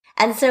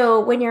And so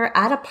when you're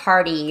at a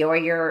party or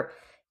you're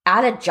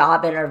at a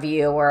job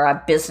interview or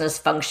a business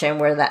function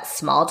where that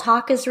small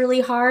talk is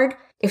really hard,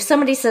 if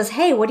somebody says,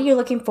 hey, what are you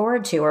looking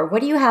forward to? Or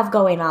what do you have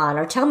going on?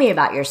 Or tell me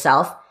about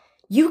yourself.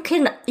 You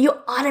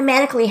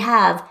automatically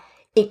have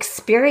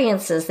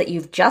experiences that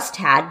you've just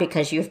had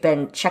because you've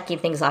been checking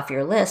things off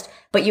your list,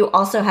 but you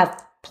also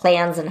have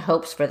plans and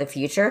hopes for the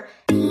future.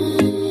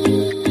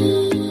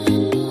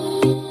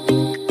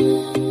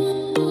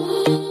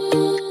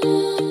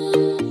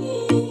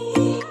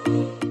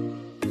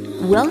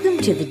 Welcome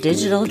to The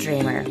Digital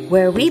Dreamer,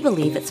 where we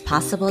believe it's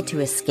possible to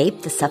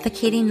escape the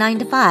suffocating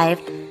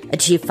 9-to-5,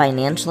 achieve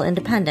financial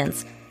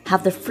independence,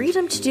 have the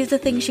freedom to do the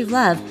things you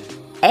love,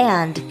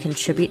 and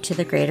contribute to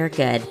the greater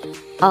good,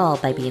 all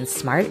by being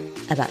smart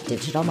about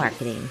digital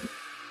marketing.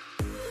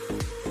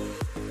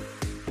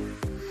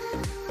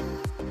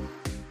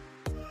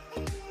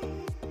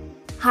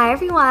 Hi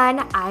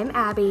everyone, I'm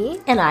Abby.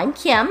 And I'm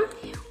Kim.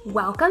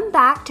 Welcome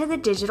back to the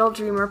Digital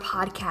Dreamer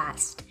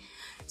podcast.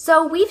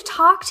 So we've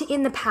talked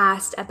in the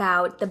past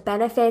about the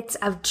benefits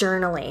of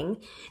journaling.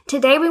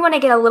 Today we want to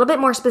get a little bit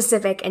more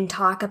specific and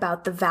talk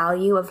about the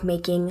value of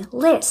making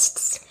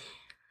lists.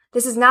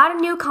 This is not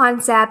a new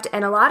concept,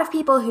 and a lot of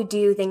people who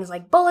do things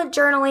like bullet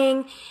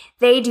journaling,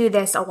 they do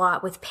this a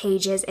lot with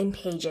pages and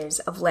pages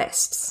of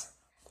lists.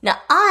 Now,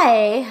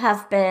 I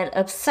have been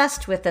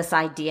obsessed with this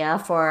idea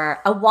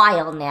for a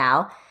while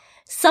now.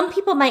 Some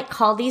people might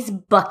call these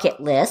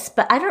bucket lists,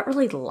 but I don't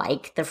really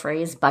like the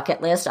phrase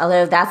bucket list,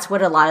 although that's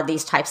what a lot of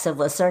these types of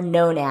lists are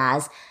known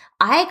as.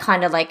 I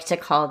kind of like to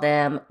call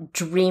them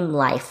dream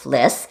life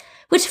lists,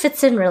 which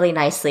fits in really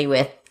nicely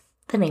with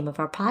the name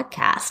of our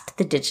podcast,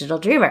 The Digital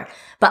Dreamer.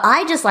 But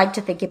I just like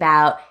to think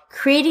about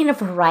creating a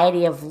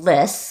variety of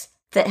lists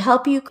that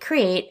help you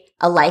create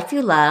a life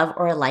you love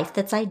or a life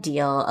that's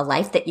ideal, a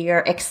life that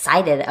you're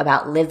excited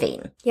about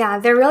living. Yeah,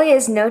 there really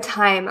is no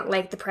time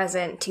like the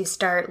present to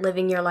start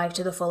living your life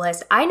to the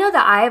fullest. I know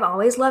that I've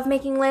always loved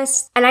making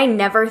lists, and I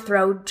never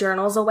throw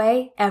journals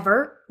away,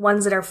 ever.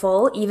 Ones that are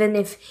full, even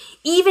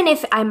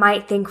if I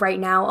might think right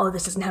now, oh,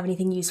 this doesn't have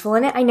anything useful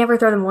in it, I never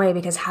throw them away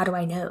because how do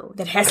I know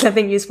that it has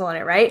nothing useful in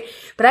it, right?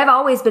 But I've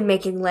always been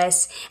making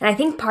lists, and I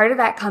think part of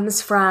that comes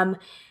from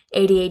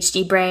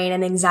ADHD brain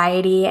and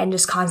anxiety and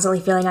just constantly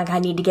feeling like I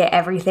need to get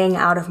everything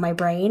out of my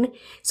brain.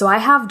 So I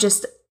have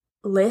just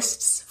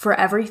lists for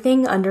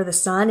everything under the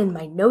sun in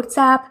my notes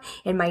app,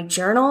 in my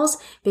journals,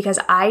 because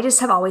I just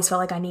have always felt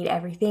like I need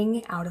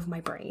everything out of my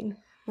brain.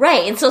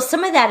 Right. And so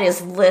some of that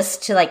is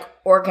lists to like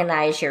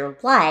organize your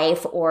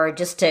life or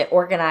just to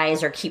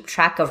organize or keep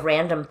track of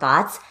random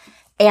thoughts.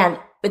 And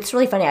it's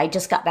really funny. I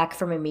just got back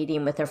from a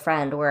meeting with a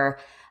friend where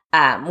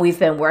we've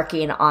been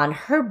working on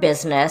her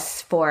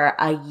business for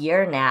a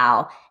year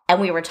now. And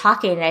we were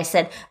talking and I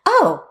said,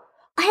 oh,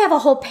 I have a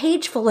whole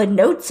page full of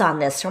notes on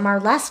this from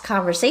our last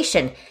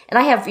conversation. And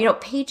I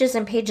have, pages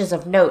and pages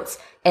of notes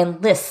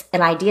and lists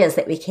and ideas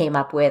that we came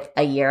up with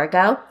a year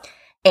ago.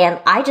 And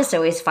I just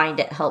always find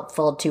it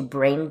helpful to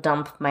brain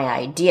dump my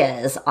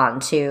ideas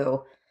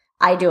onto,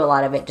 I do a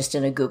lot of it just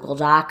in a Google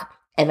Doc,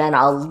 and then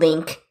I'll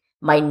link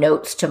my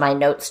notes to my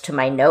notes to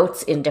my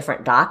notes in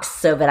different docs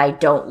so that I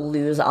don't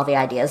lose all the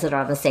ideas that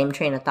are on the same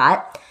train of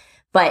thought.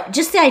 But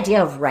just the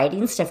idea of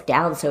writing stuff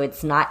down so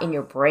it's not in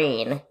your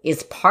brain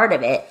is part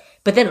of it.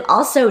 But then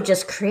also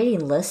just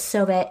creating lists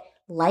so that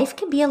life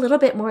can be a little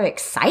bit more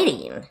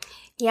exciting.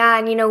 Yeah,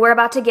 and we're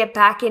about to get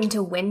back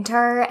into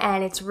winter,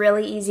 and it's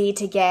really easy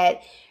to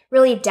get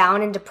really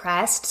down and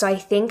depressed. So I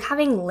think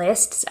having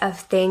lists of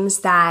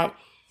things that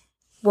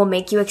will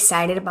make you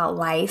excited about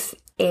life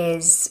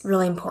is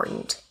really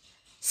important.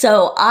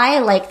 So I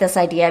like this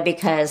idea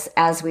because,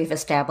 as we've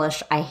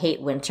established, I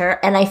hate winter,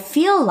 and I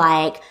feel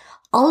like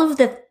all of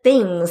the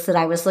things that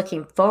I was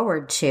looking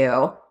forward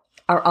to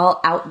are all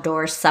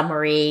outdoor,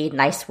 summery,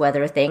 nice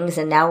weather things,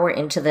 and now we're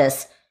into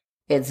this,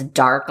 it's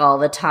dark all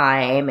the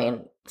time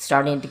and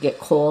starting to get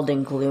cold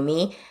and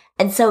gloomy.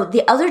 And so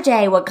the other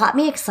day, what got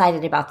me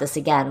excited about this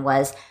again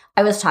was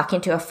I was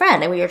talking to a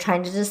friend and we were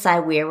trying to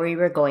decide where we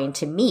were going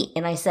to meet.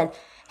 And I said,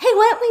 hey,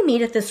 why don't we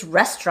meet at this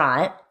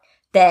restaurant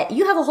that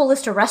you have a whole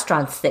list of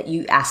restaurants that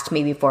you asked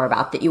me before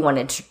about that you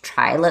wanted to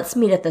try. Let's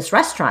meet at this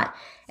restaurant.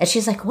 And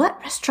she's like,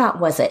 what restaurant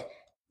was it?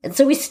 And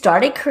so we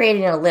started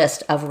creating a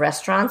list of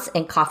restaurants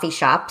and coffee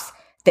shops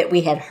that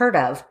we had heard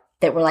of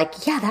that were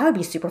like, yeah, that would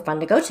be super fun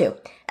to go to.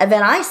 And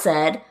then I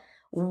said,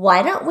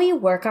 why don't we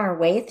work our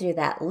way through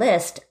that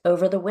list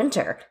over the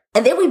winter?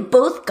 And then we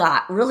both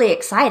got really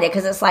excited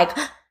because it's like,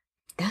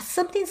 that's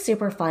something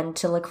super fun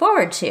to look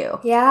forward to.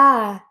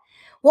 Yeah.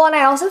 Well, and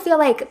I also feel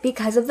like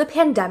because of the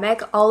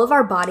pandemic, all of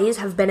our bodies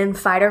have been in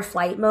fight or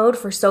flight mode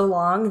for so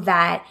long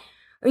that,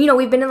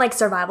 we've been in like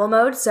survival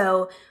mode.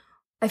 So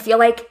I feel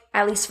like,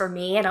 at least for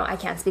me, I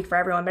can't speak for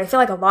everyone, but I feel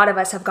like a lot of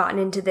us have gotten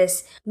into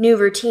this new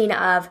routine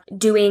of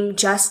doing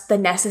just the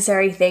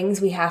necessary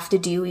things we have to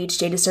do each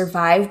day to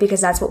survive,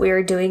 because that's what we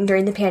were doing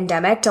during the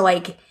pandemic to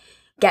like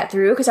get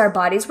through because our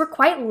bodies were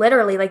quite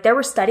literally, like there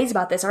were studies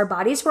about this, our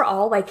bodies were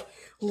all like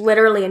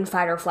literally in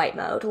fight or flight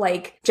mode,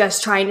 like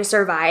just trying to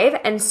survive.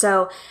 And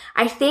so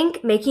I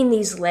think making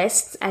these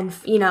lists and,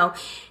 you know,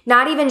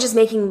 not even just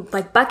making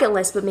like bucket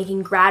lists, but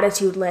making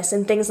gratitude lists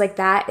and things like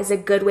that is a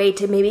good way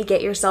to maybe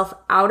get yourself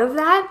out of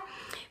that,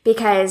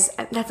 because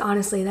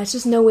that's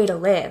just no way to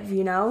live,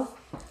 you know?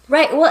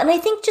 Right. Well, and I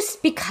think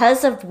just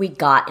because of we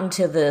got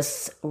into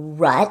this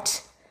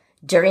rut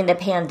during the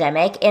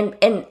pandemic,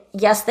 and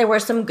yes, there were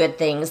some good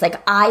things.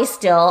 Like I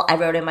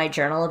wrote in my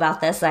journal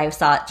about this. I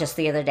saw it just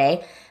the other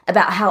day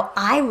about how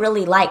I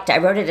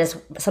wrote it as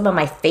some of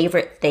my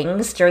favorite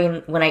things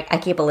during when I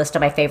keep a list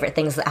of my favorite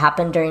things that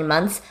happened during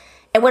months.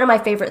 And one of my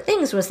favorite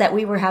things was that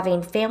we were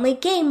having family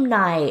game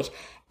night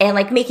and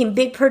like making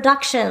big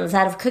productions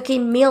out of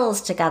cooking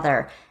meals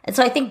together. And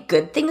so I think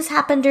good things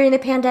happened during the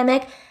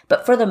pandemic,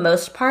 but for the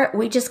most part,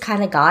 we just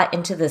kind of got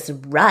into this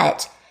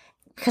rut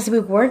because we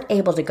weren't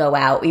able to go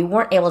out. We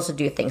weren't able to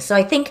do things. So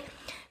I think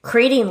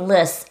creating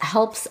lists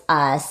helps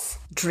us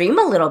dream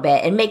a little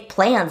bit and make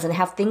plans and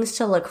have things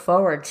to look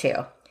forward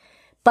to.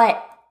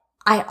 But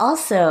I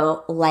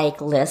also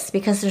like lists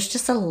because there's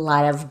just a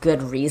lot of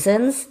good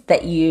reasons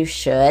that you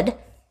should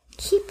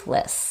keep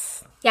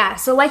lists. Yeah,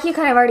 so like you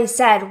kind of already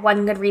said,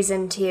 one good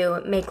reason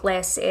to make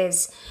lists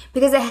is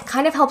because it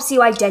kind of helps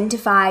you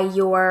identify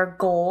your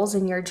goals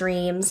and your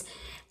dreams,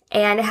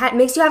 and it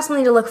makes you have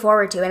something to look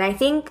forward to. And I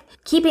think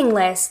keeping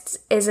lists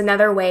is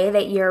another way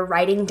that you're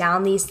writing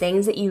down these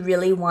things that you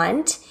really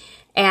want,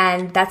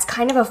 and that's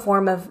kind of a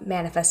form of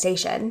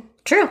manifestation.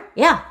 True,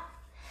 yeah.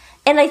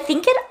 And I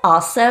think it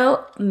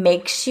also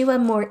makes you a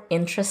more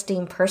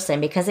interesting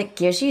person because it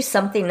gives you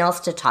something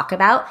else to talk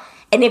about.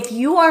 And if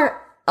you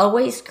are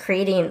always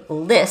creating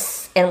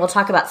lists, and we'll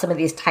talk about some of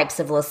these types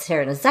of lists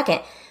here in a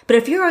second, but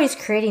if you're always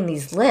creating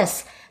these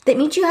lists, that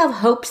means you have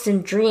hopes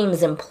and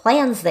dreams and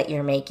plans that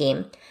you're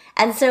making.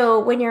 And so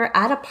when you're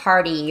at a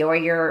party or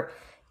you're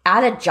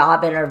at a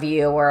job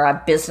interview or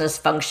a business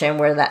function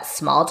where that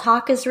small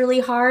talk is really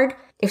hard,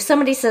 if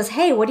somebody says,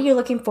 hey, what are you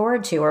looking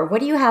forward to? Or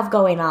what do you have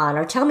going on?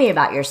 Or tell me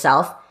about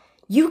yourself.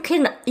 You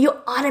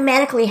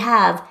automatically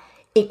have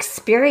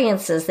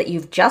experiences that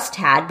you've just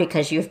had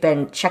because you've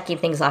been checking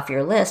things off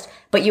your list,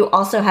 but you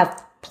also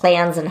have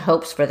plans and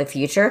hopes for the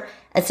future.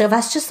 And so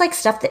that's just like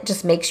stuff that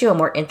just makes you a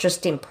more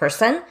interesting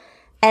person.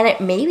 And it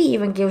maybe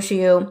even gives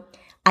you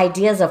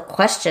ideas of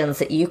questions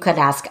that you could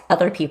ask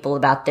other people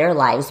about their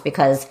lives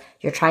because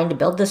you're trying to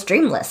build this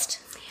dream list.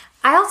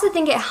 I also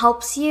think it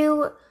helps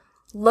you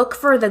look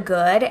for the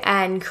good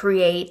and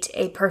create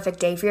a perfect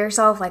day for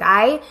yourself. Like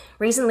I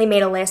recently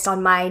made a list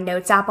on my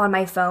notes app on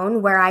my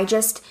phone where I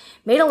just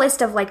made a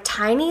list of like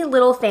tiny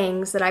little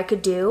things that I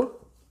could do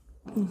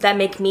that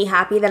make me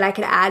happy that I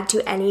could add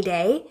to any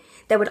day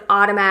that would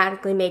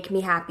automatically make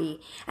me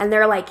happy. And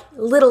they're like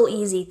little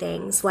easy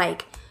things.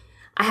 Like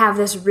I have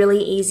this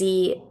really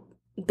easy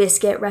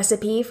biscuit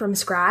recipe from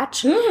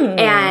scratch.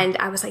 And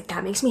I was like,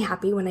 that makes me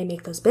happy when I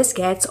make those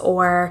biscuits.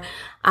 Or,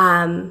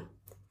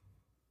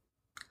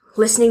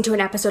 listening to an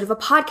episode of a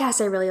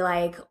podcast I really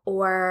like,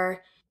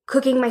 or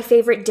cooking my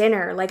favorite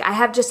dinner. Like I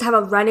have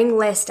a running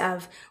list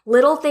of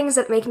little things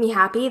that make me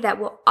happy that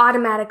will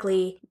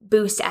automatically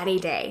boost any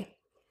day.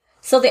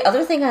 So the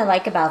other thing I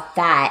like about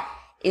that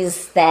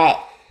is that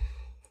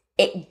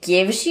it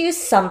gives you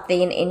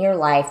something in your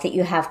life that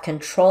you have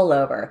control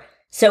over.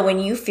 So when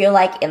you feel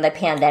like in the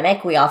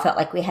pandemic, we all felt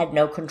like we had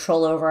no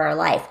control over our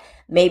life.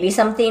 Maybe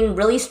something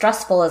really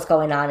stressful is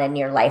going on in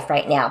your life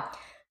right now.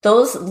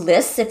 Those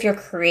lists, if you're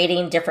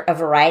creating a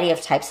variety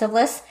of types of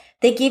lists,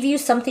 they give you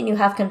something you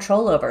have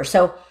control over.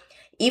 So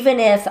even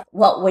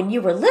when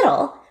you were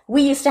little,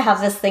 we used to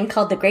have this thing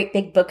called The Great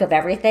Big Book of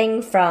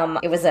Everything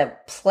it was a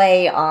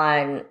play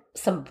on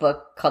some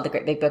book called The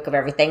Great Big Book of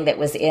Everything that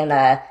was in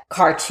a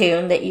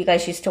cartoon that you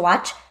guys used to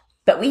watch.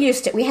 But we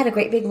had a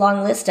great big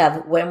long list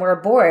of when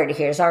we're bored,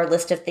 here's our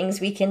list of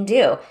things we can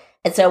do.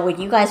 And so when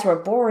you guys were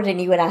bored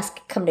and you would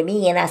come to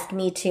me and ask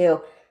me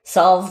to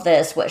solve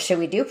this, what should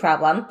we do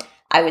problem,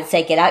 I would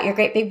say, get out your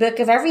great big book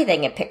of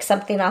everything and pick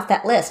something off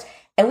that list.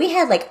 And we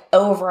had like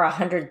over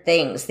 100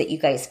 things that you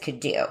guys could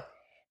do.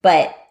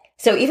 But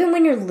so even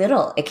when you're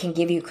little, it can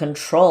give you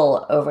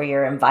control over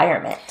your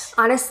environment.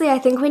 Honestly, I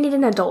think we need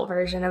an adult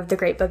version of the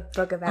Great Book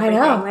of Everything.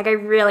 I know. Like I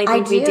really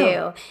think we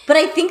do. But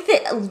I think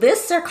that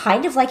lists are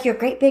kind of like your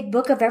great big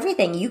book of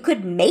everything. You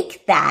could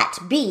make that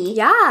be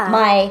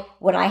my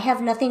when I have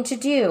nothing to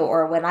do,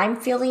 or when I'm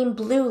feeling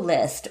blue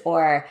list,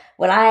 or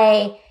when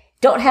I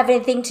don't have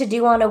anything to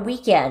do on a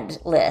weekend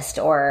list,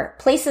 or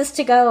places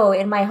to go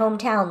in my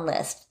hometown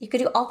list. You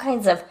could do all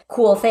kinds of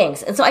cool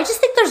things. And so I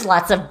just think there's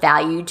lots of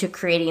value to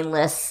creating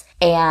lists.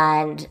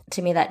 And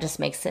to me, that just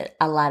makes it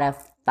a lot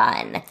of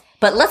fun.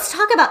 But let's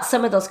talk about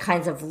some of those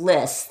kinds of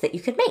lists that you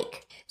could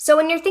make. So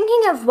when you're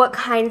thinking of what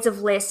kinds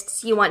of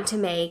lists you want to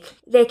make,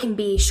 they can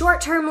be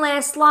short-term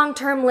lists,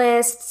 long-term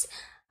lists.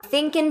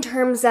 Think in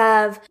terms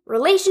of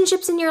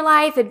relationships in your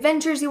life,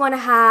 adventures you want to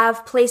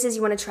have, places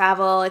you want to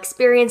travel,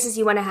 experiences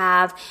you want to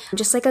have.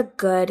 Just like a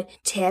good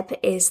tip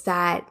is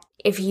that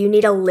if you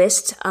need a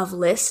list of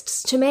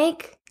lists to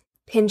make,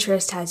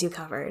 Pinterest has you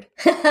covered.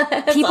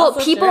 also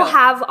People true.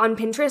 have on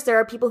Pinterest, there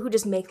are people who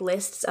just make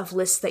lists of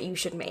lists that you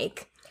should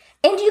make.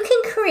 And you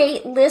can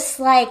create lists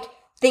like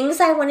things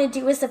I want to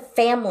do as a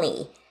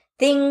family,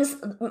 things,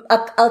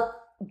 a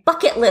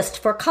bucket list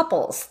for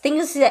couples,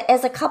 things that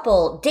as a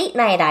couple, date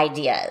night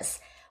ideas,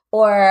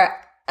 or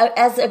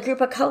as a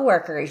group of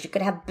coworkers, you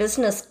could have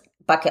business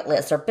bucket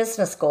lists or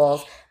business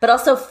goals, but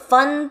also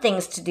fun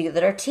things to do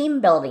that are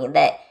team building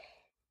that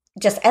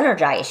just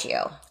energize you.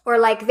 Or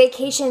like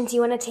vacations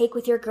you want to take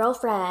with your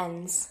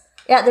girlfriends.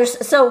 Yeah,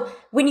 so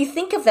when you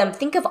think of them,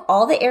 think of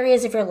all the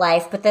areas of your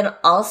life, but then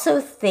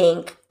also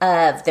think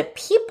of the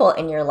people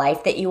in your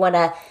life that you want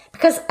to,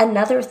 because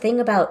another thing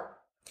about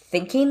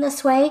thinking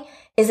this way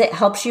is it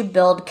helps you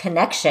build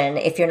connection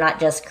if you're not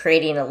just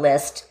creating a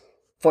list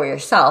for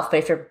yourself, but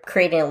if you're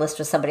creating a list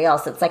with somebody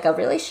else, it's like a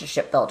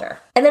relationship builder.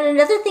 And then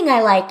another thing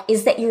I like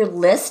is that your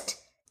list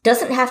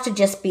doesn't have to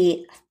just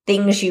be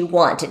things you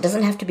want. It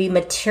doesn't have to be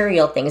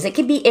material things. It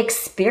can be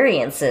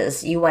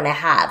experiences you want to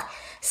have.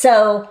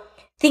 So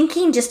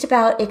thinking just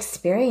about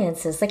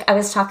experiences. Like I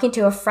was talking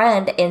to a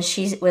friend and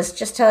she was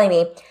just telling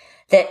me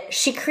that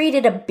she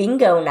created a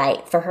bingo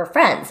night for her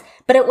friends,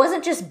 but it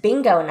wasn't just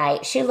bingo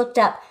night. She looked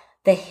up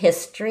the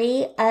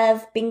history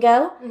of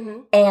bingo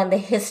and the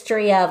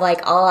history of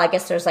like I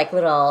guess there's like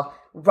little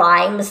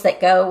rhymes that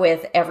go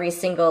with every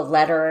single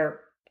letter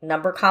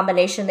number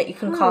combination that you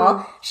can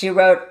call. She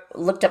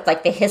looked up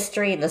like the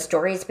history and the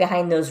stories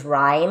behind those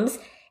rhymes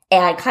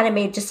and kind of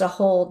made just a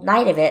whole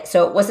night of it.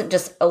 So it wasn't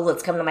just,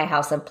 let's come to my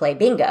house and play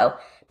bingo,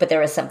 but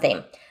there was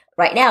something.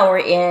 Right now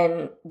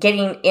we're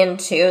getting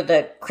into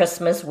the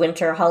Christmas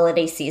winter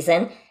holiday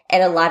season,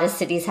 and a lot of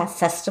cities have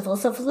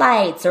festivals of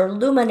lights or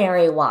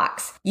luminary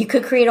walks. You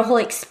could create a whole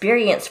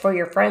experience for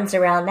your friends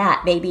around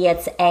that. Maybe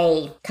it's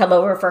come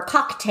over for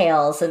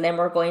cocktails and then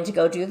we're going to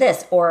go do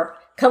this, or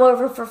come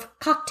over for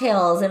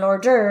cocktails and hors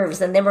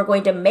d'oeuvres and then we're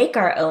going to make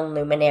our own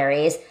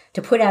luminaries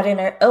to put out in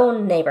our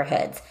own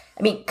neighborhoods.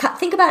 I mean,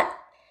 think about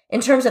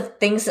in terms of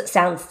things that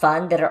sound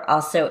fun that are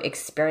also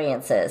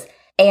experiences.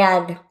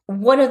 And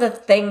one of the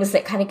things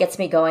that kind of gets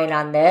me going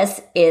on this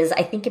is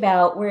I think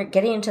about we're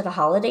getting into the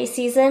holiday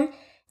season,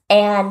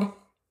 and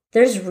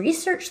there's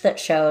research that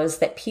shows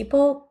that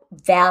people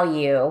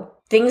value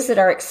things that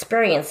are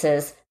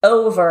experiences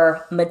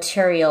over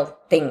material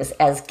things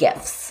as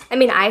gifts. I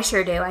mean, I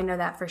sure do. I know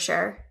that for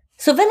sure.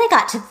 So then I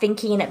got to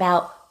thinking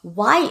about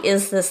why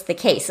is this the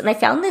case? And I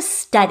found this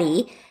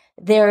study.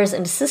 There's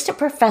an assistant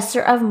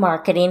professor of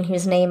marketing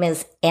whose name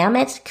is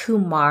Amit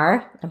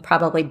Kumar. I'm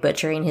probably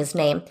butchering his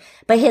name,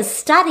 but his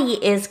study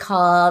is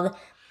called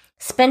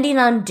Spending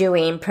on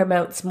Doing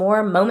Promotes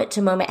More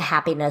Moment-to-Moment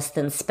Happiness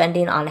Than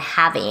Spending on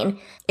Having.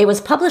 It was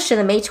published in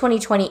the May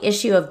 2020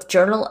 issue of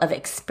Journal of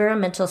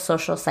Experimental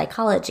Social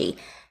Psychology.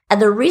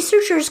 And the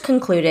researchers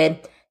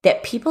concluded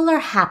that people are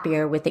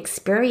happier with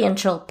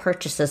experiential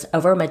purchases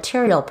over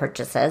material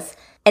purchases.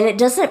 And it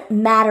doesn't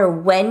matter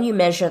when you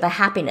measure the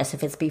happiness,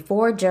 if it's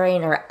before,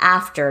 during, or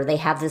after they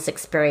have this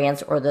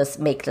experience or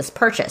make this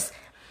purchase.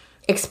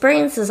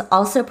 Experiences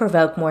also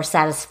provoke more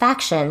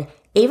satisfaction,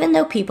 even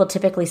though people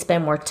typically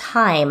spend more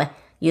time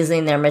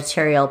using their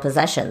material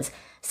possessions.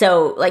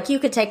 So, like, you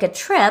could take a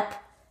trip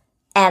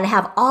and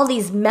have all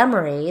these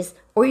memories,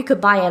 or you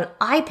could buy an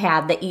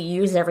iPad that you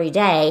use every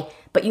day,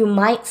 but you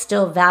might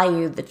still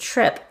value the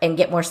trip and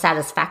get more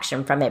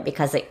satisfaction from it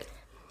because it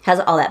has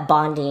all that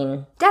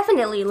bonding.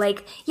 Definitely.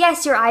 Like,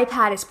 yes, your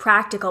iPad is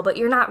practical, but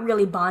you're not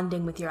really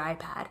bonding with your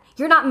iPad.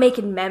 You're not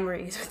making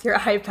memories with your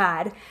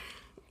iPad.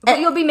 But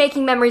you'll be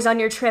making memories on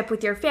your trip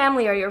with your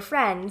family or your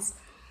friends.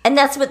 And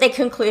that's what they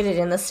concluded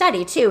in the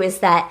study, too, is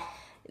that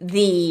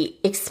the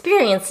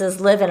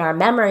experiences live in our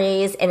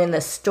memories and in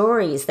the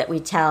stories that we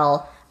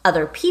tell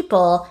other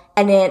people.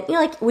 And then,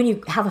 like when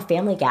you have a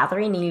family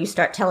gathering and you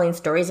start telling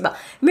stories about,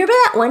 remember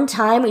that one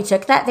time we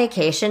took that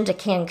vacation to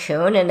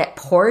Cancun and it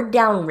poured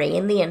down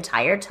rain the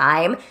entire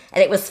time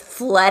and it was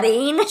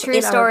flooding?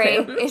 True story.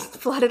 It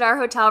flooded our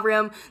hotel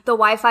room. The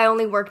Wi-Fi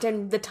only worked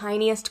in the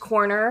tiniest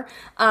corner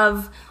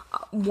of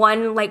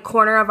one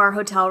corner of our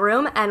hotel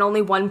room, and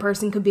only one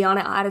person could be on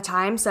it at a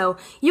time. So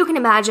you can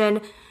imagine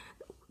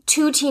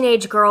 2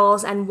 teenage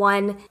girls and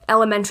 1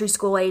 elementary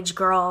school age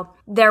girl.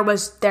 There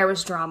was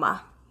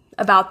drama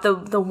about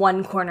the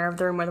one corner of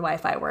the room where the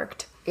Wi-Fi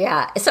worked.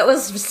 Yeah, so it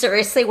was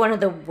seriously one of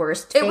the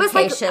worst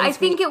vacations I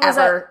think we it was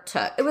ever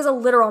took. It was a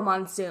literal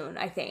monsoon,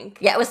 I think.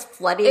 Yeah, it was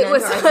flooding into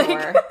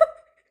our door.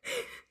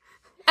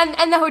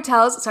 And the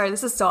hotels, sorry,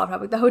 this is so off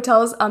topic. The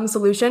hotel's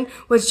solution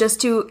was just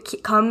to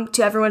come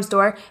to everyone's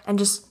door and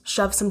just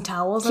shove some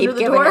towels under the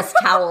door. Keep giving us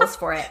towels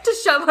for it. To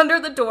shove under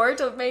the door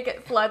to make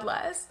it flood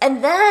less.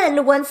 And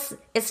then once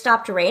it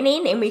stopped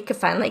raining and we could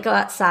finally go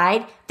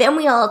outside, then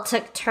we all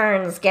took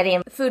turns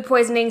getting food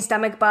poisoning,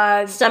 stomach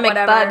bug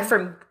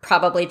from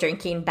probably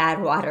drinking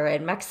bad water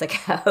in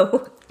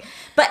Mexico.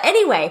 But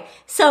anyway,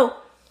 so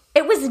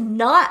it was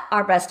not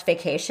our best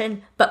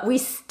vacation, but we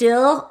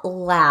still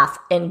laugh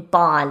and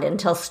bond and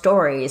tell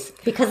stories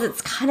because it's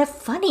kind of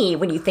funny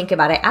when you think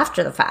about it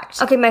after the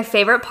fact. Okay, my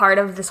favorite part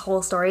of this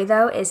whole story,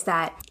 though, is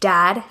that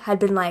Dad had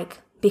been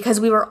because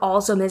we were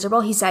all so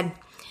miserable, he said,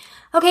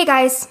 okay,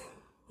 guys,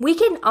 we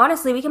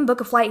can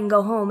book a flight and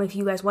go home if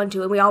you guys want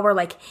to. And we all were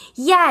like,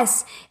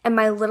 yes. And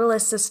my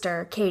littlest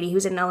sister, Katie,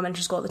 who's in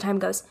elementary school at the time,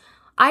 goes,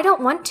 I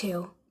don't want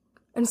to.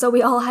 And so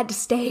we all had to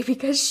stay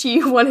because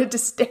she wanted to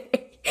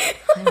stay.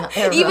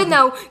 Even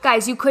though,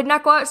 guys, you could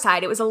not go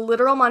outside. It was a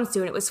literal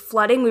monsoon. It was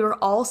flooding. We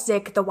were all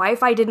sick. The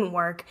Wi-Fi didn't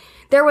work.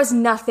 There was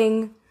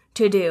nothing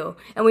to do.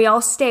 And we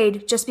all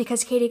stayed just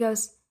because Katie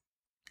goes,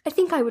 I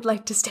think I would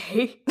like to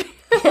stay.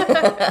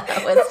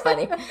 That was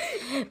funny.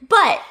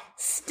 But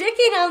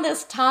sticking on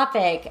this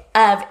topic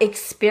of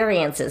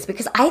experiences,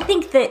 because I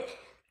think that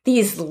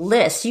these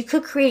lists, you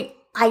could create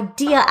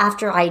idea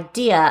after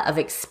idea of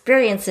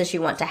experiences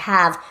you want to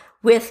have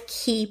with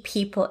key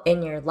people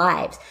in your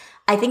lives.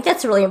 I think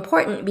that's really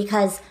important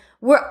because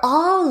we're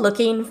all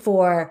looking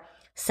for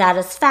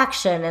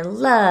satisfaction and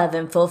love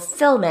and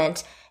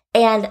fulfillment.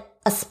 And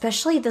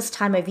especially this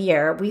time of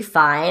year, we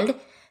find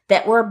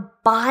that we're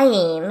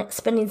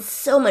spending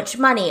so much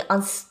money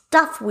on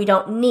stuff we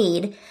don't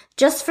need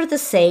just for the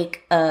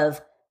sake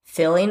of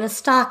filling a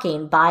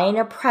stocking, buying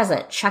a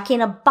present,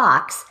 checking a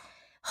box,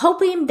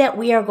 hoping that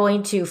we are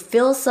going to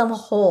fill some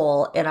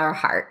hole in our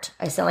heart.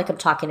 I sound like I'm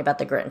talking about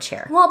the Grinch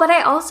here. Well, but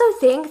I also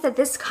think that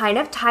this kind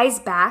of ties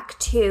back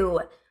to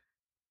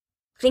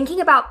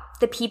thinking about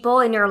the people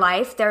in your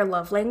life, their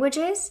love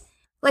languages.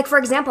 Like, for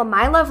example,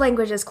 my love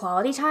language is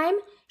quality time.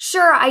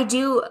 Sure, I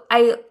do.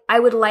 I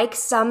would like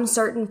some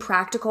certain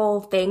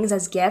practical things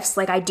as gifts.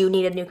 Like I do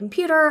need a new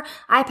computer,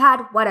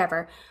 iPad,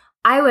 whatever.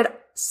 I would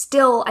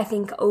still, I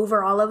think,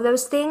 over all of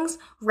those things,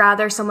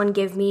 rather someone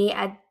give me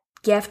a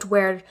gift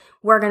where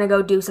we're going to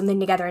go do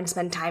something together and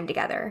spend time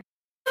together.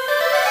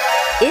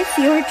 If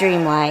your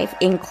dream life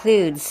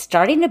includes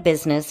starting a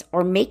business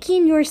or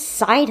making your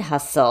side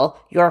hustle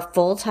your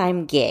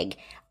full-time gig,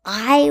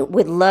 I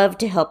would love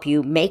to help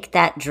you make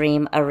that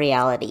dream a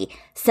reality.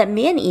 Send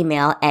me an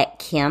email at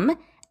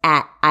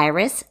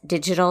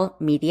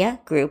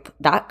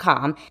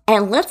kim@irisdigitalmediagroup.com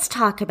and let's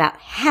talk about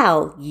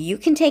how you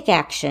can take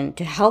action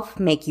to help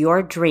make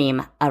your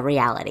dream a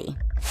reality.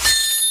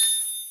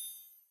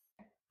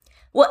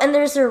 Well, and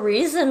there's a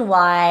reason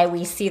why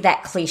we see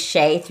that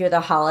cliche through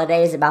the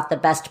holidays about the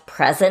best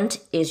present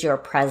is your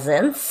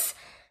presence.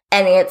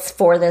 And it's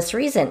for this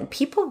reason.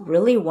 People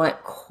really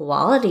want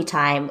quality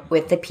time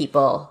with the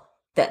people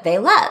that they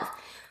love.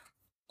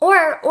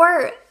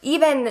 Or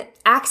even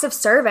acts of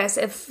service.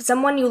 If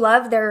someone you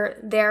love, their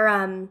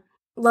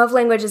love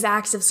language is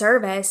acts of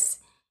service,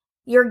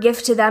 your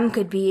gift to them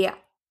could be,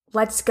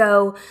 let's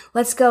go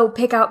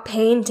pick out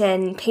paint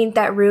and paint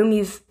that room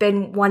you've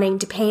been wanting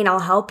to paint. I'll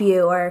help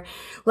you. Or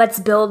let's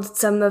build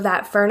some of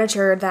that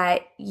furniture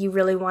that you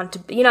really want to,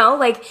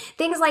 like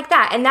things like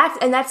that. And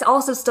that's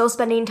also still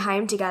spending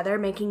time together,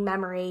 making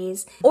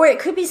memories. Or it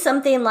could be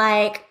something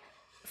like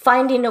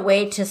finding a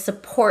way to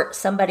support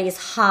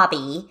somebody's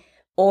hobby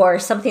or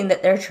something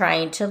that they're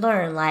trying to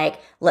learn. Like,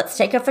 let's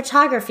take a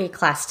photography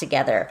class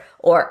together,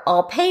 or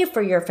I'll pay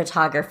for your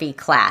photography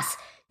class.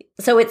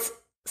 So it's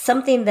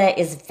something that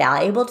is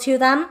valuable to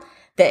them,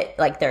 that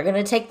like they're going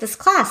to take this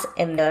class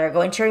and they're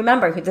going to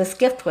remember who this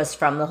gift was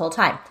from the whole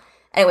time.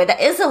 Anyway,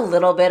 that is a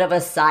little bit of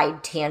a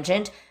side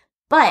tangent,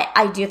 but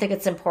I do think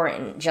it's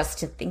important just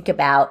to think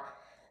about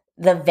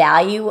the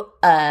value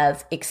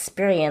of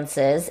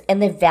experiences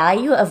and the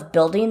value of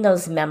building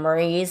those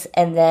memories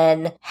and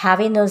then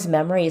having those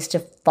memories to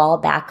fall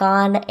back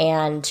on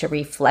and to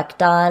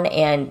reflect on.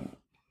 And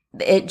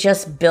it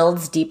just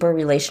builds deeper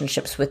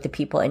relationships with the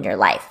people in your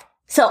life.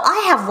 So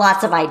I have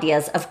lots of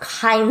ideas of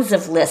kinds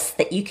of lists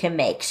that you can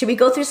make. Should we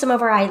go through some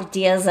of our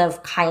ideas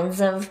of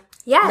kinds of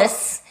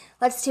lists?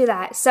 Let's do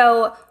that.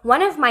 So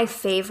one of my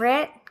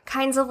favorite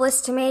kinds of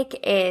lists to make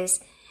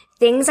is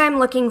things I'm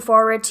looking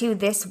forward to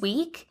this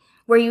week,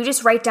 where you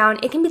just write down,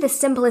 it can be the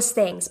simplest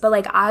things, but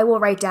like I will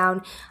write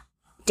down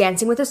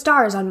Dancing with the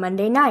Stars on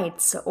Monday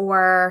nights,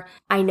 or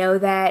I know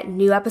that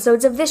new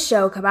episodes of this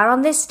show come out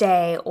on this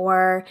day,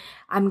 or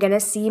I'm going to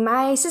see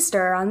my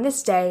sister on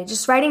this day.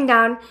 Just writing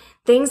down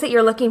things that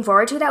you're looking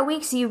forward to that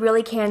week so you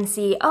really can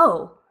see,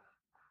 oh,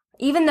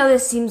 even though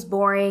this seems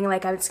boring,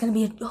 like it's going to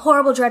be a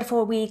horrible,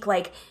 dreadful week,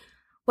 like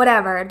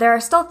whatever, there are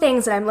still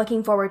things that I'm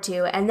looking forward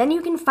to. And then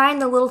you can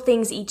find the little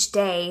things each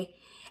day.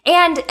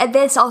 And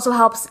this also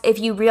helps if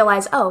you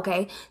realize, oh,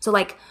 okay, so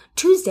like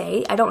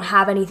Tuesday, I don't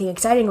have anything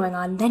exciting going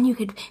on. Then you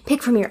could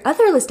pick from your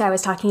other list I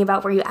was talking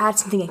about where you add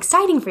something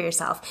exciting for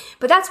yourself.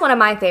 But that's one of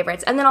my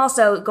favorites. And then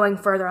also going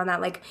further on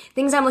that, like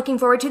things I'm looking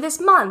forward to this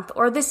month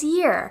or this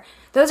year.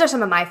 Those are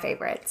some of my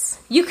favorites.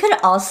 You could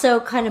also,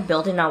 kind of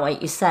building on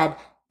what you said,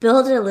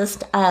 build a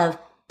list of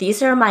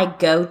these are my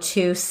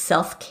go-to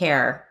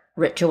self-care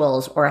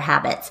rituals or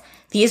habits.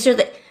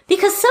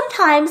 Because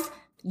sometimes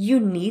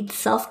you need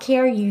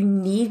self-care, you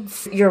need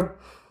your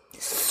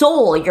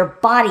soul, your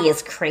body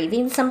is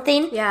craving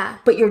something. Yeah.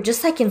 But you're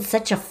just like in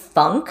such a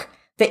funk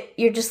that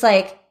you're just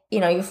like,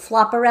 you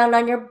flop around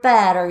on your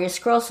bed or you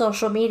scroll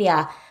social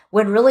media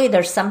when really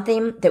there's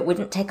something that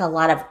wouldn't take a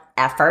lot of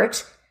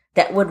effort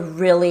that would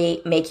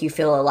really make you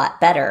feel a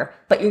lot better.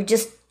 But you're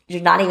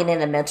you're not even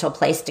in a mental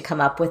place to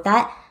come up with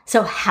that.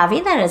 So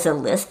having that as a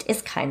list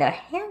is kind of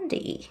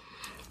handy.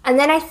 And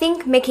then I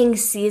think making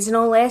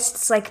seasonal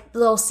lists, like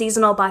little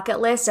seasonal bucket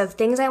lists of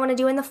things I want to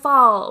do in the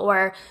fall,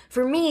 or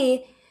for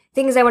me,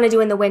 things I want to do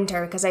in the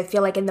winter, because I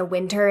feel like in the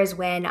winter is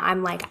when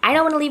I'm like, I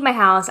don't want to leave my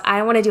house. I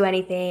don't want to do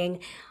anything.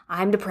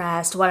 I'm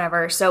depressed,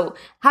 whatever. So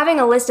having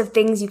a list of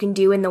things you can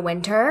do in the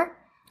winter,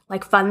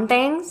 like fun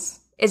things,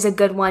 is a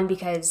good one,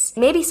 because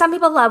maybe some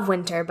people love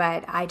winter,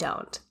 but I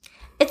don't.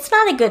 It's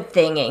not a good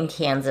thing in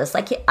Kansas.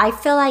 Like, I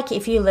feel like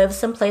if you live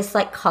someplace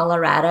like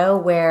Colorado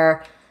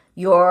where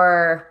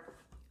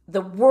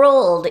the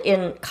world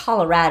in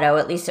Colorado,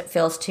 at least it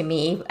feels to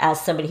me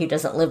as somebody who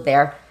doesn't live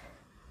there,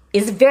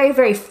 is very,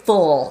 very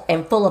full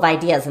and full of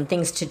ideas and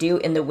things to do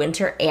in the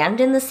winter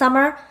and in the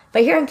summer.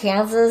 But here in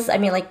Kansas, I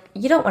mean, like,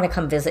 you don't want to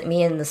come visit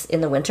me in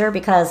the winter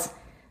because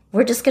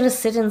we're just going to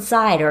sit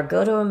inside or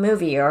go to a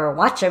movie or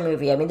watch a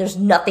movie. I mean, there's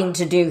nothing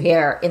to do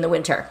here in the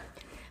winter.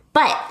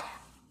 But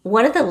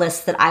one of the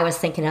lists that I was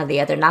thinking of the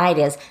other night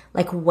is,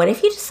 like, what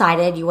if you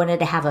decided you wanted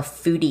to have a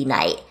foodie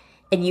night?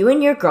 And you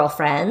and your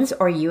girlfriends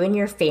or you and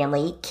your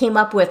family came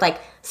up with like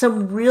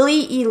some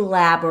really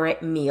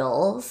elaborate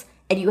meals,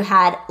 and you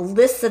had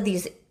lists of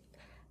these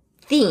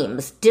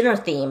themes, dinner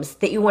themes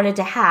that you wanted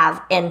to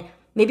have, and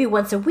maybe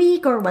once a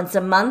week or once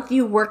a month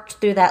you worked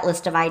through that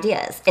list of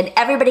ideas, and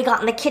everybody got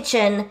in the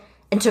kitchen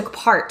and took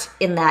part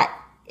in that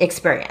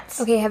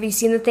experience. Okay, have you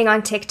seen the thing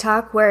on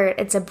TikTok where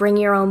it's a bring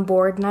your own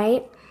board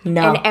night?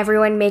 No. And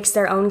everyone makes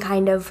their own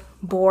kind of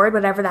board,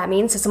 whatever that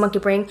means. So someone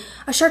could bring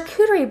a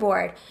charcuterie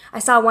board. I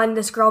saw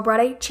this girl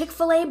brought a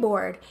Chick-fil-A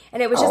board.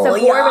 And it was just a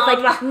board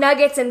with like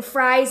nuggets and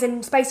fries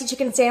and spicy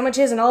chicken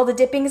sandwiches and all the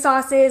dipping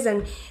sauces.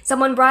 And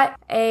someone brought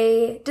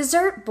a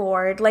dessert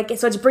board.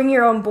 So it's bring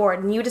your own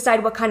board. And you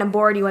decide what kind of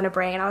board you want to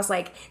bring. And I was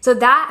like, so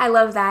that, I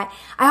love that.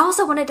 I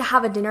also wanted to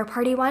have a dinner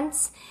party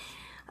once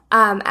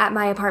at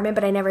my apartment,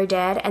 but I never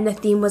did. And the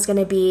theme was going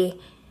to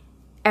be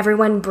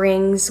everyone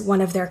brings one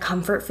of their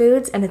comfort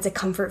foods, and it's a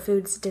comfort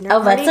foods dinner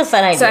party. Oh, that's a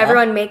fun idea. So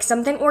everyone makes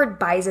something or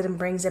buys it and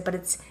brings it,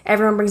 but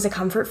everyone brings a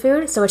comfort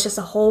food, so it's just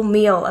a whole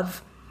meal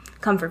of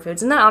comfort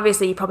foods. And then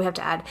obviously you probably have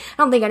to add,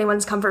 I don't think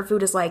anyone's comfort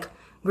food is like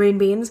green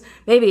beans,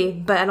 maybe,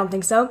 but I don't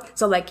think so.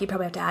 So like you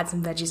probably have to add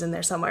some veggies in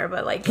there somewhere,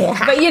 but like,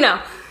 but you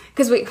know,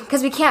 because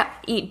we can't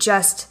eat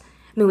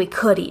we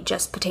could eat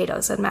just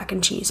potatoes and mac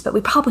and cheese, but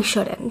we probably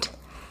shouldn't.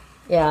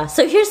 Yeah.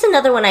 So here's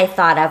another one I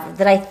thought of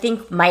that I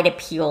think might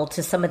appeal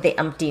to some of the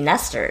empty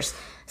nesters.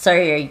 So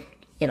you're,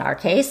 in our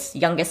case,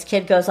 youngest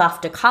kid goes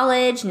off to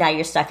college. Now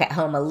you're stuck at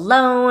home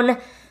alone.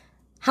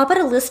 How about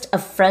a list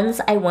of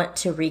friends I want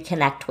to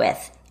reconnect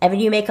with? And when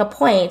you make a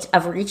point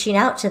of reaching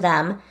out to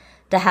them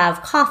to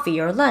have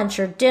coffee or lunch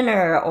or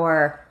dinner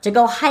or to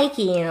go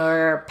hiking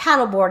or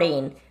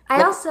paddleboarding.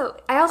 I also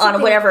on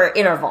think, whatever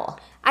interval.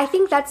 I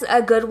think that's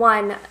a good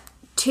one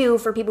too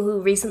for people who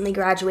recently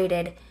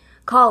graduated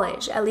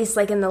college, at least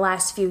like in the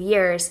last few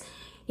years.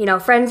 You know,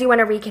 friends you want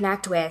to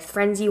reconnect with,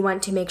 friends you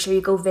want to make sure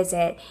you go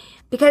visit.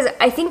 Because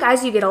I think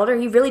as you get older,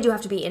 you really do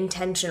have to be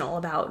intentional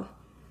about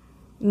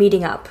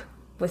meeting up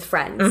with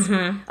friends.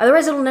 Mm-hmm.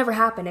 Otherwise, it'll never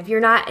happen. If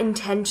you're not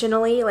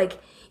intentionally, like,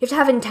 you have to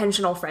have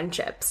intentional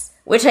friendships.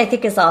 Which I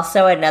think is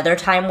also another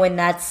time when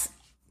that's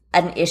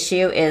an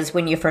issue, is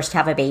when you first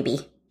have a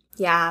baby.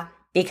 Yeah.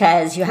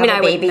 Because you have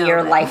a baby,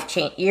 your life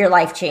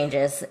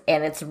changes,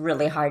 and it's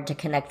really hard to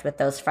connect with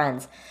those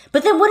friends.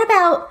 But then what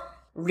about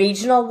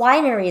regional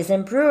wineries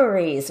and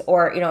breweries?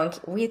 Or, you know,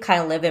 we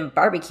kind of live in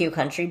barbecue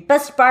country.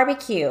 Best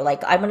barbecue.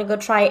 Like, I'm going to go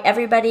try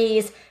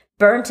everybody's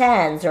burnt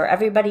ends or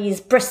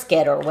everybody's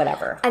brisket or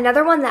whatever.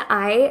 Another one that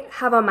I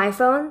have on my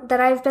phone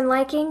that I've been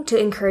liking to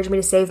encourage me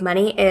to save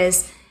money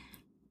is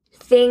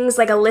things,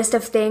 like a list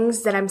of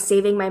things that I'm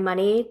saving my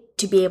money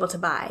to be able to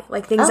buy.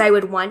 Like things I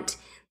would want.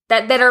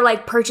 That are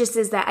like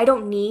purchases that I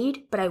don't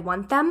need, but I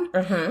want them.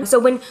 Mm-hmm. So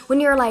when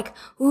you're like,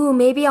 ooh,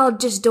 maybe I'll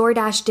just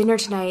DoorDash dinner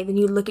tonight, then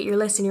you look at your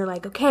list and you're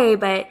like, okay,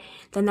 but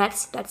then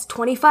that's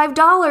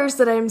 $25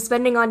 that I'm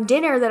spending on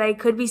dinner that I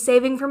could be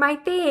saving for my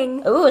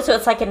thing. Ooh, so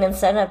it's like an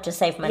incentive to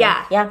save money.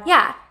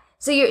 Yeah.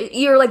 So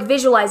you're like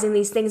visualizing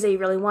these things that you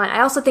really want.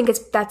 I also think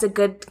that's a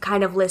good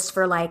kind of list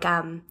for like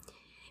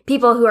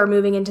people who are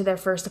moving into their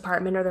first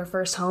apartment or their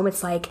first home.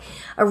 It's like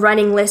a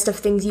running list of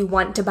things you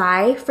want to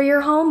buy for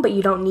your home, but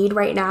you don't need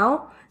right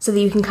now, so that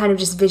you can kind of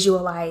just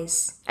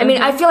visualize. I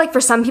mean, I feel like for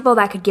some people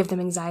that could give them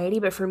anxiety,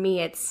 but for me,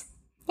 it's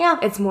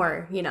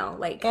more, you know,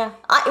 like. Yeah.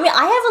 I mean,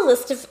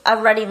 I have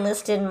a running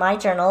list in my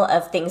journal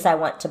of things I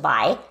want to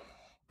buy.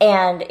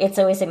 And it's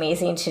always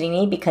amazing to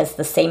me because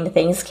the same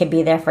things can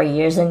be there for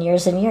years and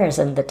years and years,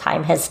 and the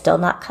time has still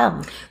not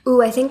come.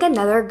 Ooh, I think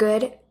another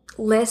good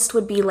list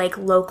would be like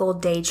local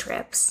day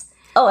trips.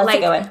 Oh, that's a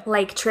good one.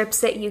 Like trips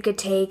that you could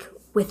take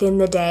within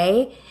the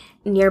day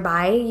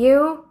nearby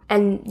you,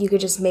 and you could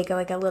just make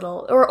like a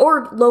little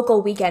or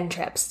local weekend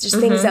trips, just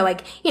things that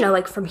like, you know,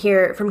 like from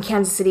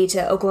Kansas City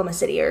to Oklahoma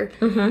City or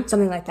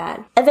something like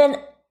that. And then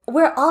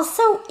we're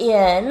also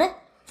in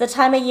the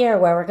time of year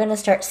where we're going to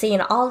start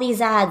seeing all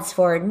these ads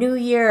for New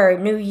Year,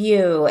 New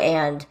You,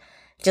 and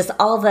just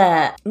all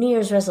the New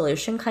Year's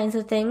resolution kinds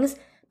of things.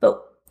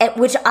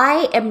 which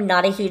I am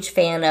not a huge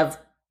fan of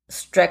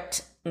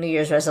strict New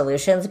Year's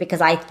resolutions,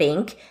 because I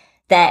think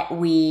that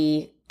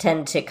we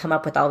tend to come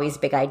up with all these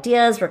big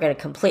ideas. We're going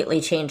to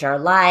completely change our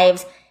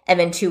lives. And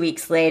then 2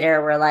 weeks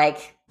later, we're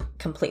like,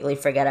 completely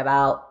forget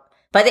about.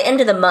 By the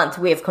end of the month,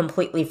 we have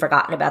completely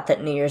forgotten about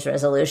that New Year's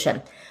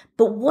resolution.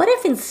 But what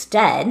if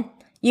instead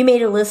you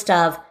made a list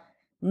of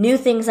new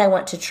things I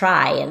want to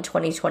try in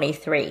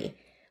 2023,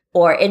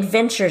 or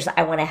adventures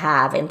I want to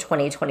have in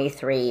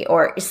 2023,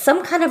 or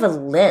some kind of a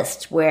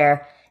list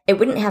where it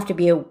wouldn't have to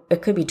be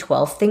it could be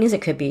 12 things,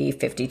 it could be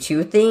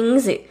 52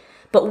 things,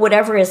 but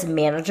whatever is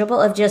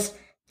manageable, of just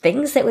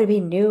things that would be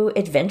new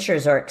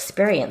adventures or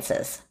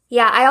experiences.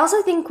 Yeah, I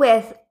also think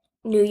with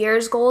New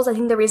Year's goals, I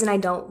think the reason I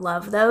don't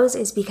love those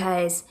is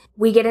because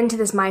we get into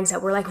this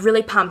mindset. We're like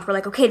really pumped. We're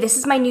like, okay, this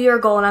is my New Year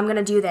goal and I'm going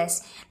to do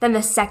this. Then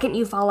the second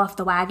you fall off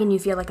the wagon, you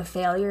feel like a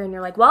failure and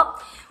you're like, well,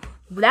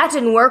 that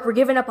didn't work. We're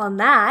giving up on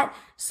that.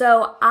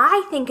 So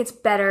I think it's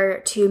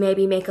better to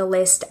maybe make a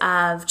list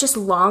of just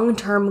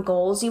long-term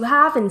goals you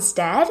have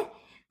instead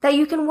that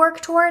you can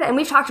work toward. And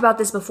we've talked about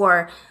this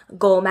before,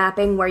 goal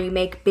mapping, where you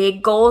make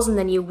big goals and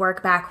then you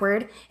work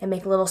backward and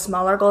make little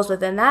smaller goals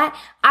within that.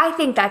 I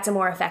think that's a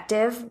more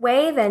effective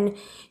way than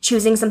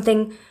choosing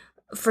something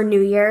for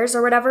New Year's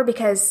or whatever,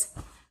 because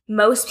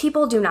most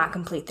people do not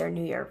complete their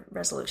New Year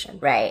resolution.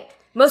 Right.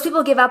 Most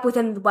people give up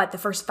within, the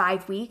first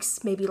 5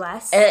 weeks, maybe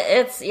less?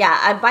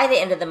 By the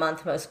end of the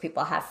month, most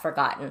people have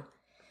forgotten.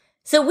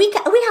 So we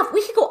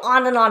could go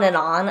on and on and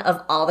on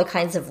of all the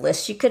kinds of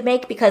lists you could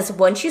make, because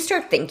once you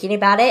start thinking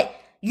about it,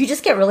 you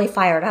just get really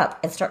fired up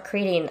and start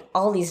creating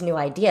all these new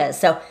ideas.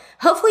 So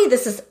hopefully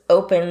this has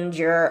opened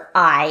your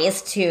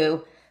eyes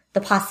to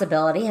the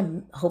possibility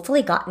and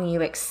hopefully gotten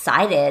you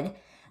excited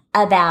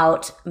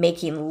about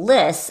making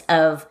lists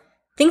of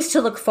things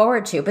to look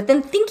forward to. But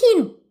then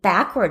thinking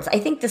backwards, I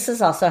think this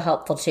is also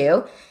helpful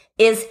too,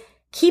 is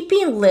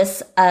keeping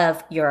lists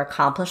of your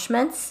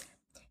accomplishments,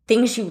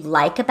 things you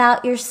like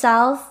about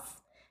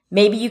yourself.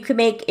 Maybe you could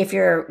make, if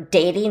you're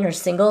dating or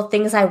single,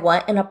 things I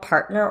want in a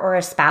partner or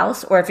a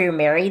spouse, or if you're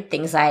married,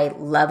 things I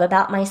love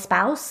about my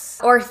spouse.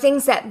 Or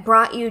things that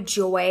brought you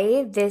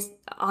joy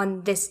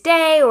on this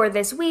day or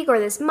this week or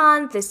this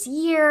month, this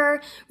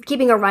year.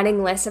 Keeping a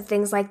running list of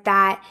things like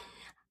that.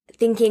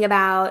 Thinking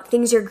about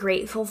things you're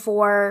grateful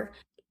for.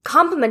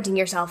 Complimenting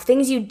yourself,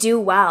 things you do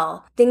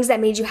well, things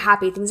that made you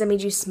happy, things that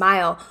made you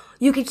smile.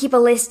 You could keep a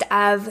list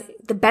of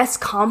the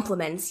best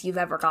compliments you've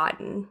ever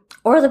gotten.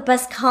 Or the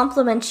best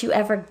compliments you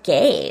ever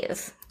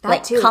gave. That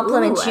like too.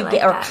 compliments you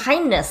get, or that.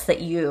 kindness that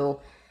you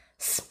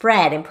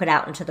spread and put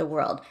out into the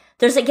world.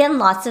 There's, again,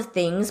 lots of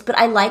things, but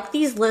I like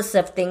these lists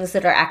of things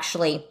that are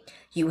actually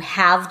you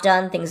have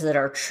done, things that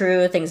are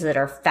true, things that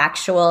are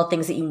factual,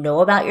 things that you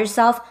know about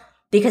yourself.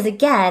 Because,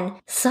 again,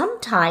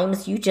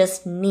 sometimes you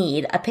just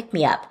need a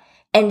pick-me-up.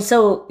 And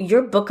so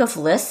your book of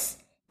lists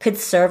could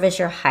serve as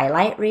your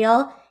highlight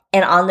reel.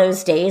 And on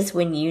those days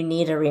when you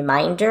need a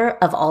reminder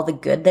of all the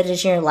good that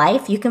is in your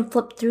life, you can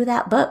flip through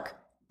that book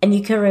and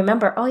you can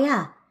remember, oh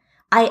yeah,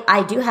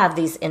 I do have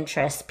these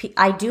interests.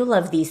 I do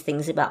love these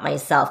things about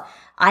myself.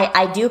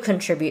 I do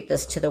contribute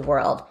this to the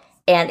world,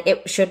 and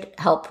it should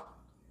help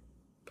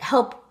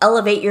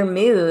elevate your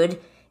mood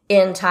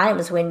in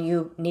times when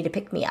you need a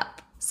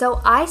pick-me-up.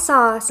 So I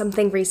saw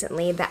something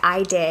recently that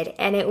I did,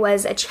 and it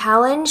was a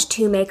challenge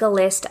to make a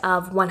list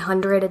of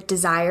 100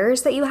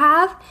 desires that you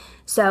have.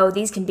 So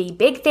these can be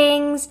big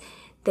things,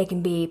 they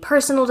can be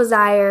personal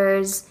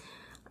desires,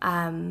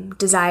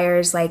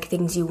 desires like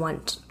things you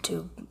want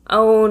to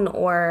own,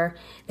 or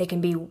they can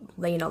be,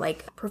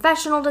 like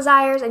professional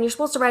desires, and you're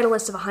supposed to write a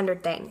list of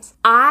 100 things.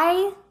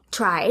 I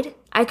tried.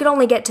 I could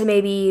only get to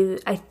maybe,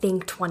 I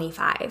think,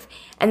 25.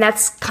 And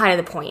that's kind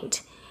of the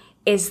point.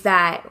 Is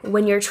that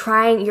when you're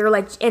trying, you're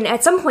like, and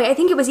at some point, I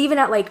think it was even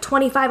at like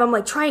 25, I'm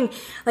like trying,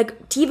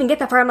 like to even get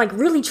that far, I'm like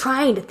really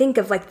trying to think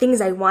of like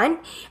things I want.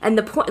 And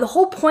the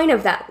whole point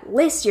of that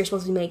list you're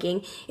supposed to be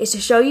making is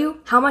to show you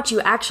how much you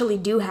actually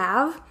do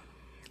have,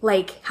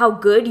 like how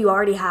good you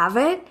already have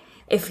it.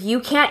 If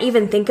you can't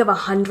even think of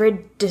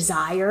 100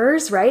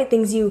 desires, right?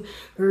 Things you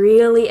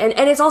really, and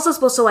it's also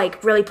supposed to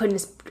like really put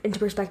into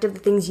perspective the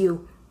things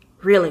you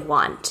really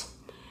want.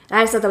 And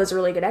I just thought that was a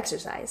really good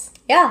exercise.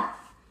 Yeah,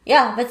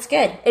 that's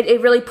good.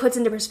 It really puts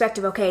into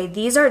perspective, okay,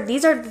 these are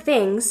the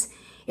things.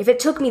 If it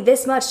took me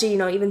this much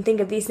to, even think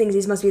of these things,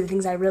 these must be the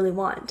things I really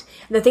want.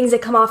 The things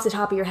that come off the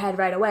top of your head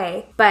right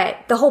away. But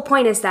the whole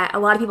point is that a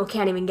lot of people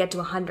can't even get to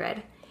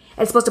 100.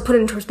 It's supposed to put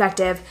it into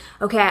perspective.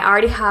 Okay, I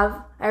already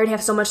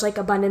have so much like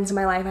abundance in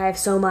my life. I have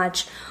so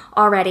much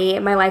already.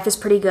 My life is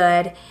pretty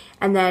good.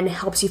 And then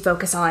helps you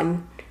focus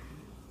on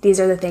these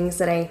are the things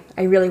that I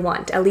really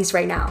want, at least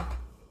right now.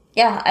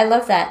 Yeah, I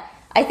love that.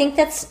 I think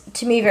that's,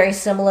 to me, very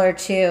similar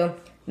to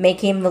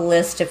making the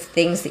list of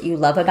things that you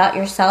love about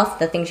yourself,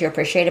 the things you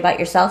appreciate about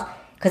yourself,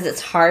 because it's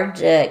hard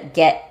to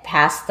get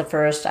past the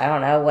first, I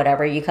don't know,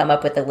 whatever. You come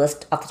up with a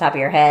list off the top of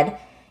your head,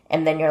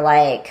 and then you're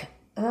like,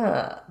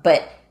 ugh.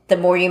 But the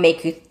more you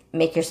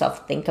make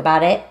yourself think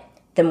about it,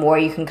 the more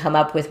you can come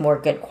up with more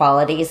good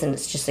qualities, and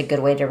it's just a good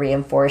way to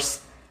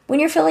reinforce when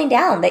you're feeling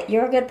down that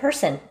you're a good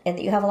person and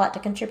that you have a lot to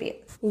contribute.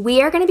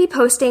 We are going to be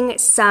posting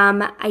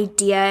some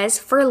ideas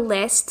for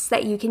lists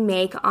that you can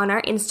make on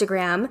our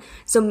Instagram,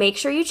 so make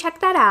sure you check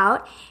that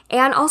out.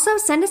 And also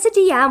send us a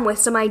DM with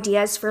some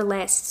ideas for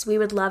lists. We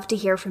would love to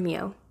hear from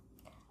you.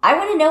 I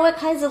want to know what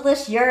kinds of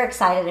lists you're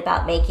excited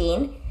about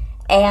making.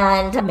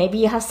 And maybe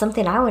you have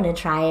something I want to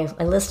try,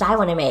 a list I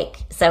want to make.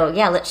 So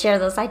yeah, let's share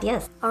those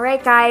ideas. All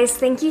right, guys,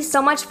 thank you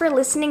so much for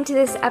listening to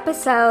this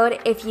episode.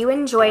 If you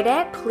enjoyed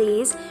it,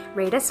 please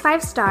rate us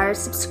 5 stars,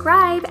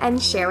 subscribe,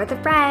 and share with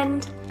a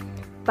friend.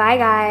 Bye,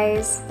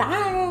 guys.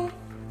 Bye.